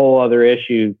 that's a whole other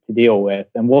issue to deal with.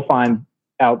 And we'll find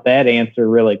out that answer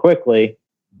really quickly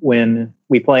when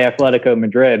we play Atletico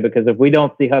Madrid, because if we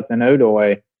don't see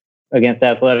Hudson-Odoi against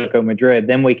Atletico Madrid,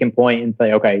 then we can point and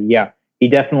say, okay, yeah, he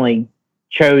definitely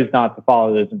chose not to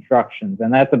follow those instructions.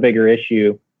 And that's a bigger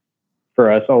issue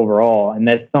for us overall. And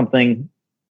that's something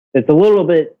that's a little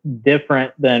bit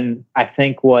different than I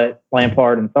think what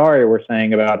Lampard and Sarri were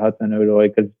saying about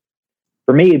Hudson-Odoi, because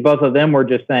for me, both of them were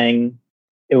just saying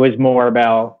it was more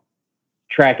about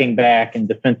tracking back and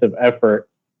defensive effort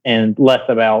and less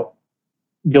about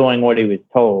doing what he was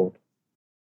told.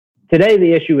 Today,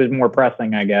 the issue is more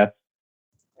pressing, I guess.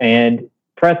 And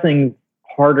pressing's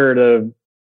harder to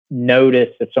notice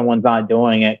if someone's not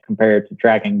doing it compared to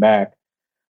tracking back.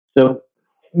 So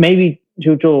maybe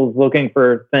Tuchel's looking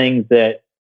for things that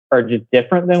are just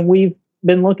different than we've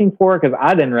been looking for, because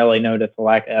I didn't really notice a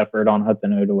lack of effort on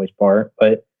Hudson-Odoi's part.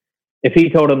 But if he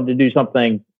told him to do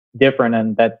something different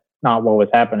and that's not what was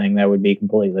happening, that would be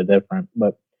completely different.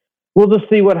 But we'll just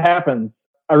see what happens.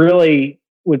 I really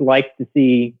would like to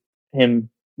see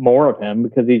more of him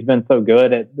because he's been so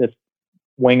good at this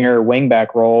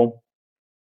wingback role.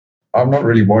 I'm not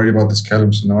really worried about this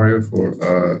Callum scenario for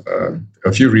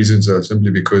a few reasons.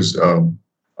 Simply because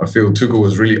I feel Tuchel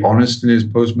was really honest in his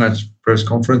post-match press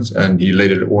conference, and he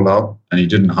laid it all out, and he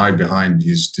didn't hide behind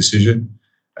his decision.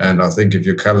 And I think if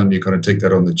you're Callum, you're going to take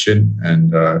that on the chin.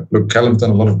 And look, Callum's done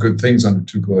a lot of good things under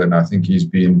Tuchel, and I think he's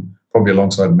been probably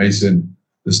alongside Mason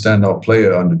the standout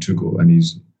player under Tuchel, and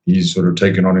he's sort of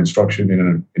taken on instruction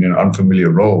in an unfamiliar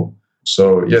role.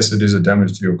 So yes, it is a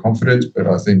damage to your confidence, but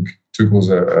I think Tuchel's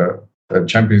a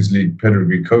Champions League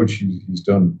pedigree coach. He's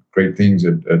done great things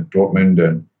at Dortmund,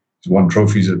 and he's won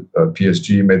trophies at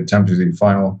PSG, made the Champions League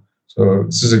final. So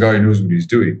this is a guy who knows what he's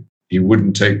doing. He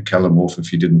wouldn't take Callum off if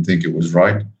he didn't think it was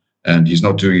right, and he's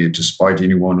not doing it to spite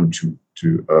anyone or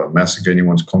to massacre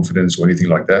anyone's confidence or anything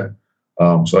like that.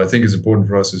 So I think it's important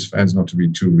for us as fans not to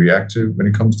be too reactive when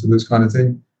it comes to this kind of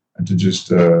thing, and to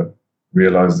just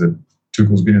realize that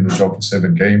Tuchel's been in the job for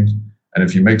 7 games, and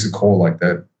if he makes a call like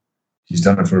that, he's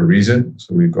done it for a reason.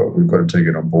 So we've got to take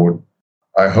it on board.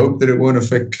 I hope that it won't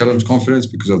affect Callum's confidence,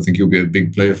 because I think he'll be a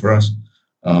big player for us,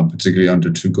 particularly under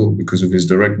Tuchel, because of his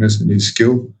directness and his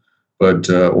skill. But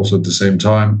also at the same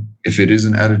time, if it is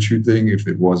an attitude thing, if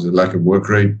it was a lack of work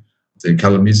rate, then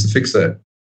Callum needs to fix that.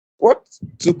 What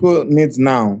Tuchel needs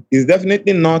now is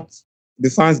definitely not the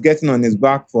fans getting on his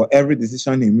back for every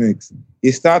decision he makes.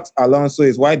 He starts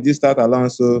Alonso. Why did you start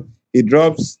Alonso? He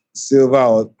drops Silva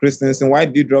or Christensen. Why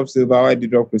did you drop Silva? Why did you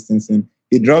drop Christensen?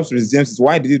 He drops Reece James.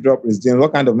 Why did you drop Reece James?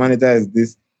 What kind of manager is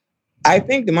this? I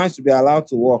think the man should be allowed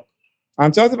to work.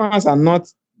 And Chelsea fans are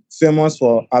not famous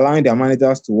for allowing their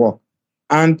managers to work.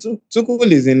 And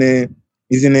Tuchel is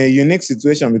in a unique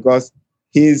situation because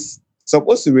he's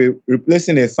supposed to be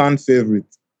replacing a fan favorite,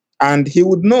 and he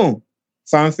would know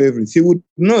fan favorites. He would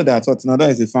know that Hudson-Odoi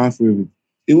is a fan favorite.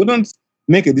 He wouldn't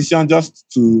make a decision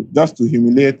just to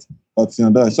humiliate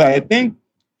Hudson-Odoi. So I think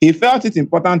he felt it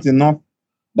important enough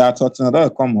that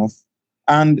Hudson-Odoi come off,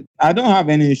 and I don't have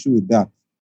any issue with that.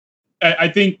 I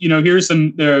think, here's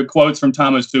some quotes from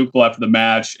Thomas Tuchel after the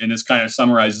match, and this kind of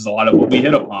summarizes a lot of what we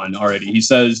hit upon already. He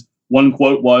says, one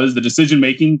quote was, "The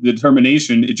decision-making, the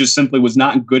determination, it just simply was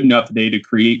not good enough today to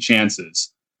create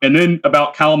chances." And then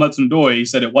about Callum Hudson-Odoi, he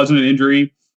said it wasn't an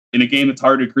injury. In a game that's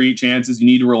hard to create chances, you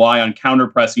need to rely on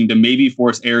counter-pressing to maybe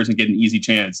force errors and get an easy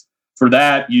chance. For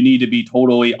that, you need to be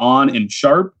totally on and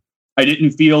sharp. I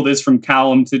didn't feel this from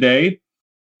Callum today.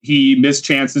 He missed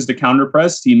chances to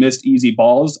counter-press. He missed easy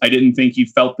balls. I didn't think he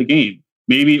felt the game.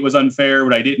 Maybe it was unfair,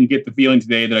 but I didn't get the feeling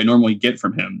today that I normally get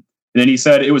from him. And then he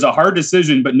said, it was a hard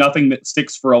decision, but nothing that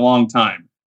sticks for a long time.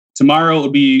 tomorrow will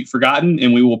be forgotten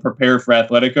and we will prepare for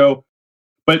Atletico.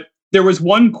 But there was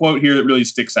one quote here that really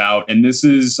sticks out. And this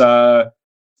is, for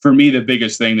me, the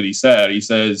biggest thing that he said. He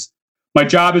says, "My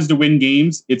job is to win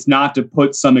games. It's not to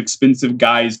put some expensive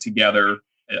guys together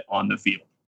on the field."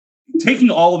 Taking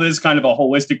all of this kind of a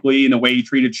holistically in the way he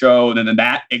treated Cho, and then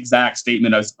that exact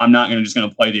statement of, I'm not just going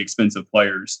to play the expensive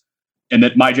players, and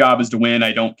that my job is to win.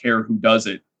 I don't care who does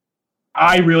it.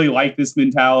 I really like this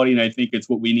mentality, and I think it's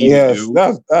what we need to do.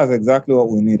 Yes, that's exactly what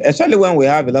we need, especially when we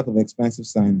have a lot of expensive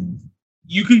signings.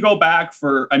 You can go back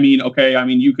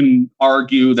you can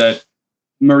argue that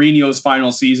Mourinho's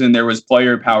final season, there was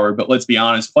player power, but let's be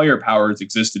honest, player power has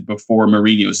existed before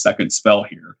Mourinho's second spell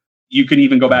here. You can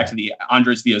even go back to the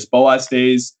Andres Villas-Boas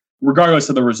days. Regardless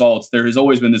of the results, there has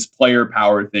always been this player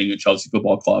power thing at Chelsea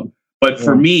Football Club. But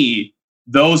for me,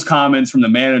 those comments from the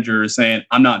manager saying,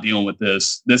 I'm not dealing with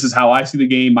this. This is how I see the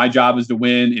game. My job is to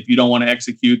win. If you don't want to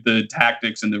execute the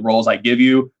tactics and the roles I give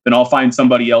you, then I'll find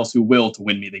somebody else who will to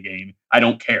win me the game. I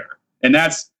don't care. And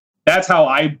that's how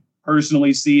I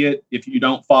personally see it. If you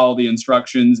don't follow the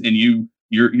instructions and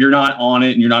you're not on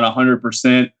it and you're not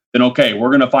 100%, then okay, we're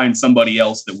going to find somebody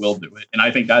else that will do it. And I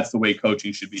think that's the way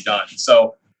coaching should be done.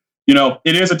 So,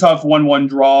 it is a tough 1-1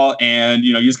 draw, and,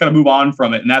 you just got to move on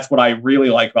from it. And that's what I really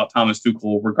like about Thomas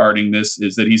Tuchel regarding this,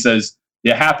 is that he says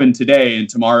it happened today, and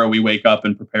tomorrow we wake up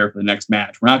and prepare for the next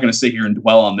match. We're not going to sit here and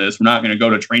dwell on this. We're not going to go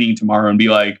to training tomorrow and be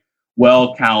like,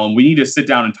 well, Callum, we need to sit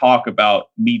down and talk about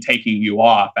me taking you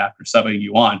off after subbing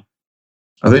you on.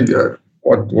 I think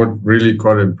what really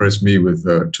quite impressed me with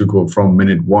Tuchel from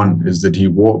minute one is that he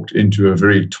walked into a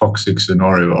very toxic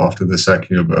scenario after the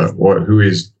sacking of who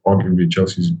is arguably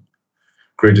Chelsea's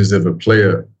greatest ever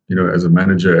player, as a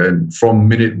manager. And from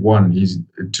minute one, he's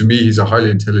a highly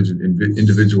intelligent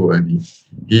individual, and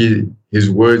his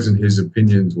words and his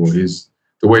opinions, or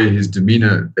the way his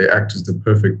demeanor, they act as the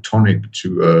perfect tonic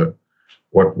to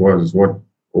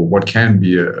what can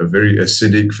be a very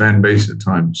acidic fan base at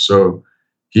times. So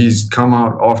he's come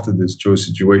out after this Joe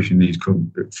situation. He's,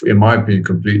 in my opinion,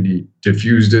 completely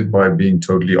diffused it by being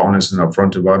totally honest and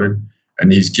upfront about it.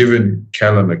 And he's given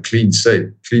Callum a clean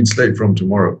slate from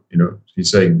tomorrow. He's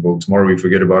saying, well, tomorrow we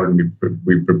forget about it and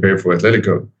we prepare for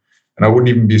Atletico. And I wouldn't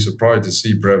even be surprised to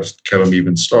see perhaps Callum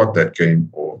even start that game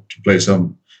or to play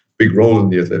some big role in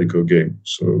the Atletico game.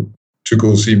 So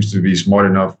Tuchel seems to be smart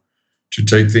enough to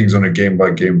take things on a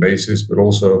game-by-game basis, but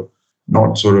also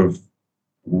not sort of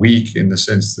weak in the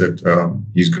sense that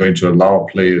he's going to allow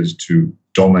players to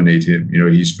dominate him.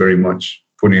 He's very much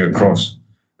putting across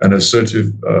an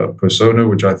assertive persona,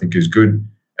 which I think is good.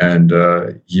 And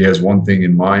he has one thing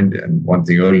in mind and one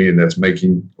thing only, and that's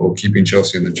keeping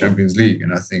Chelsea in the Champions League.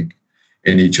 And I think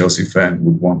any Chelsea fan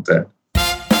would want that.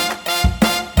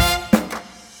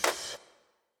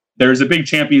 There's a big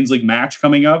Champions League match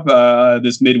coming up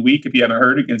this midweek, if you haven't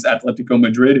heard, against Atletico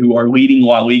Madrid, who are leading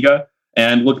La Liga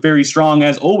and look very strong,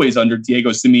 as always, under Diego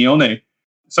Simeone.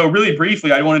 So really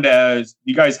briefly, I wanted to ask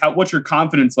you guys, what's your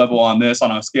confidence level on this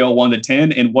on a scale of 1 to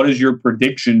 10, and what is your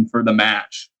prediction for the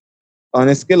match? On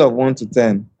a scale of 1 to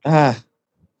 10,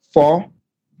 4.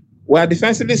 We are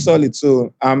defensively solid,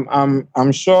 so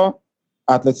I'm sure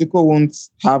Atletico won't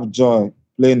have joy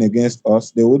playing against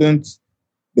us. They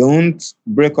won't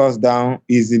break us down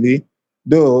easily,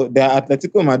 though they're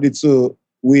Atletico Madrid, so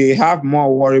we have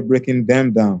more worry breaking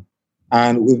them down.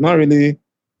 And we've not really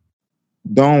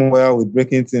done well with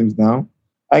breaking teams down.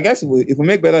 I guess if we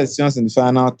make better decisions in the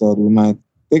final third, we might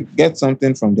get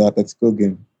something from the Atletico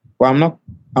game. But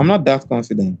I'm not that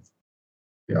confident.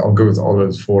 Yeah, I'll go with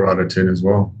Oliver's 4 out of 10 as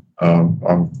well.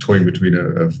 I'm toying between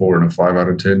a 4 and a 5 out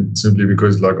of 10, simply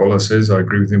because, like Ola says, I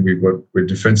agree with him. We're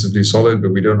defensively solid,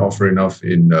 but we don't offer enough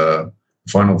in the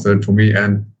final third for me.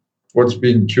 And what's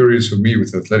been curious for me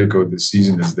with Atletico this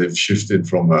season is they've shifted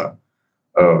from a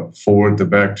 4 at the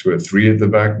back to a 3 at the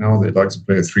back now. They like to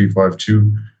play a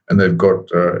 3-5-2, and they've got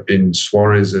in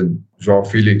Suarez and João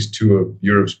Felix, 2 of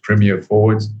Europe's premier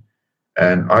forwards.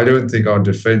 And I don't think our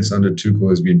defense under Tuchel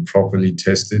has been properly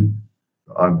tested.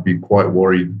 I'd be quite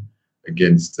worried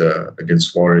against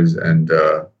Suarez and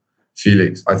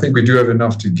Felix. I think we do have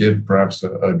enough to get perhaps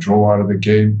a draw out of the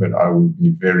game, but I would be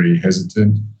very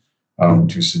hesitant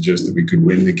to suggest that we could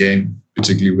win the game,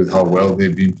 particularly with how well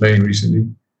they've been playing recently.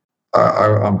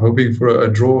 I'm hoping for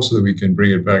a draw so that we can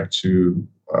bring it back to,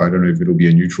 I don't know if it'll be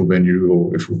a neutral venue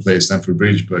or if we'll play at Stamford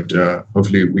Bridge, but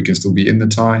hopefully we can still be in the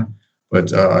tie.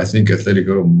 But I think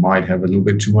Atletico might have a little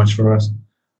bit too much for us.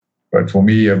 But for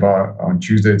me, on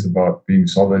Tuesday, it's about being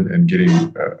solid and getting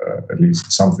at least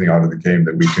something out of the game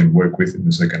that we can work with in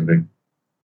the second leg.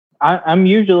 I'm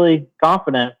usually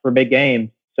confident for big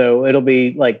games. So it'll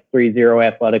be like 3-0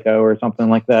 Atletico or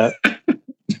something like that.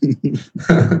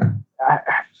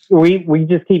 We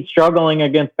just keep struggling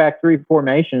against back three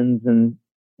formations. And,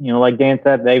 like Dan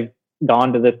said, they've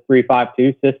gone to this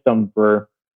 3-5-2 system for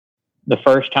the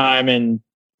first time in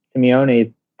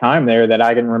Simeone's time there that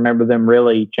I can remember them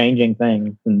really changing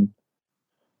things. And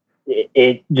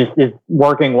it just is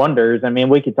working wonders. I mean,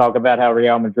 we could talk about how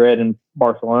Real Madrid and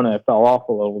Barcelona fell off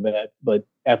a little bit, but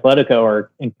Atletico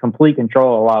are in complete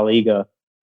control of La Liga,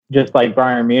 just like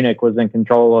Bayern Munich was in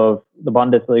control of the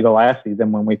Bundesliga last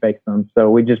season when we faced them. So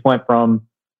we just went from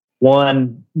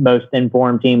one most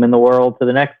informed team in the world to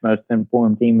the next most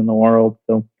informed team in the world.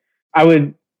 So I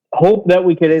would hope that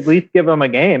we could at least give them a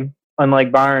game,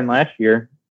 unlike Bayern last year,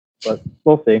 but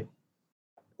we'll see.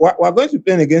 We're going to be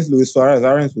playing against Luis Suarez,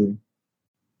 aren't we?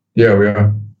 Yeah, we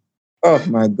are. Oh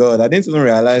my God, I didn't even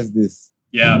realize this.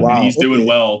 Yeah, wow. He's doing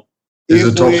well. He's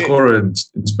the top scorer in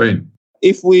Spain.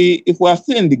 If we are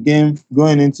still in the game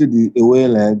going into the away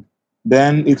leg,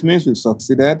 then it means we've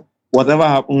succeeded. Whatever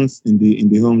happens in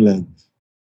the home leg.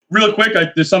 Real quick,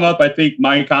 to sum up, I think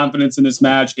my confidence in this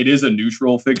match, it is a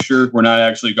neutral fixture. We're not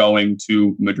actually going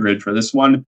to Madrid for this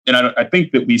one. And I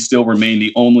think that we still remain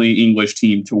the only English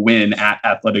team to win at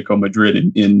Atletico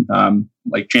Madrid in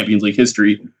like Champions League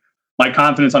history. My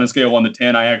confidence on a scale of 1 to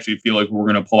 10, I actually feel like we're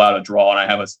going to pull out a draw, and I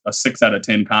have a 6 out of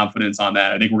 10 confidence on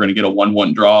that. I think we're going to get a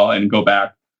 1-1 draw and go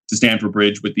back to Stamford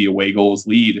Bridge with the away goals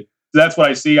lead. So that's what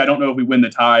I see. I don't know if we win the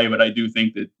tie, but I do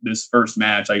think that this first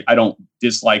match, I don't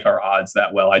dislike our odds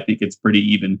that well. I think it's pretty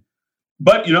even.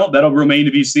 But, that'll remain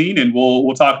to be seen, and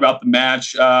we'll talk about the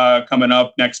match coming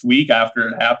up next week after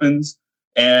it happens.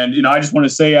 And, I just want to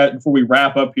say, before we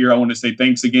wrap up here, I want to say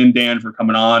thanks again, Dan, for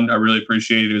coming on. I really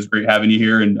appreciate it. It was great having you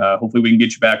here, and hopefully we can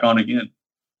get you back on again.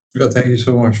 Yeah, thank you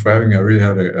so much for having me. I really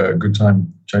had a good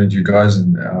time chatting to you guys,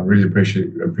 and I really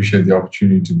appreciate the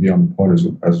opportunity to be on the pod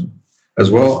as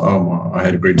well. I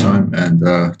had a great time, and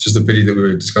just a pity that we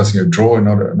were discussing a draw and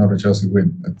not a Chelsea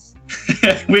win.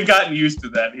 We've gotten used to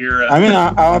that here. I mean,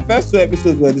 our first 2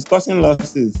 episodes were discussing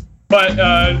losses. But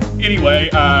anyway,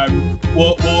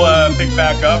 we'll pick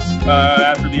back up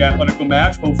after the Atletico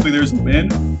match. Hopefully there's a win.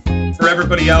 For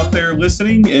everybody out there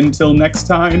listening, until next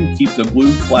time, keep the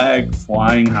blue flag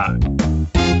flying high.